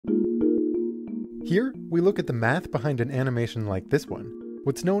Here, we look at the math behind an animation like this one,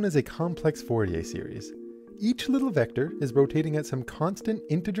 what's known as a complex Fourier series. Each little vector is rotating at some constant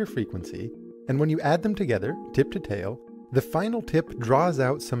integer frequency, and when you add them together, tip to tail, the final tip draws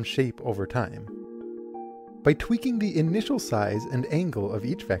out some shape over time. By tweaking the initial size and angle of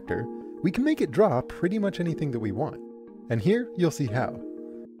each vector, we can make it draw pretty much anything that we want. And here, you'll see how.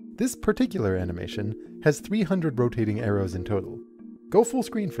 This particular animation has 300 rotating arrows in total. Go full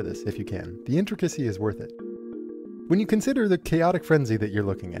screen for this if you can. The intricacy is worth it. When you consider the chaotic frenzy that you're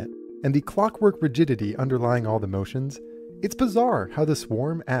looking at, and the clockwork rigidity underlying all the motions, it's bizarre how the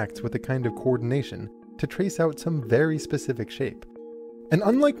swarm acts with a kind of coordination to trace out some very specific shape. And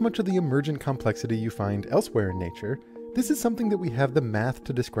unlike much of the emergent complexity you find elsewhere in nature, this is something that we have the math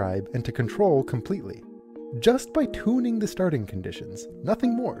to describe and to control completely. Just by tuning the starting conditions,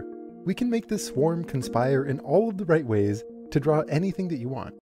 nothing more, we can make this swarm conspire in all of the right ways to draw anything that you want.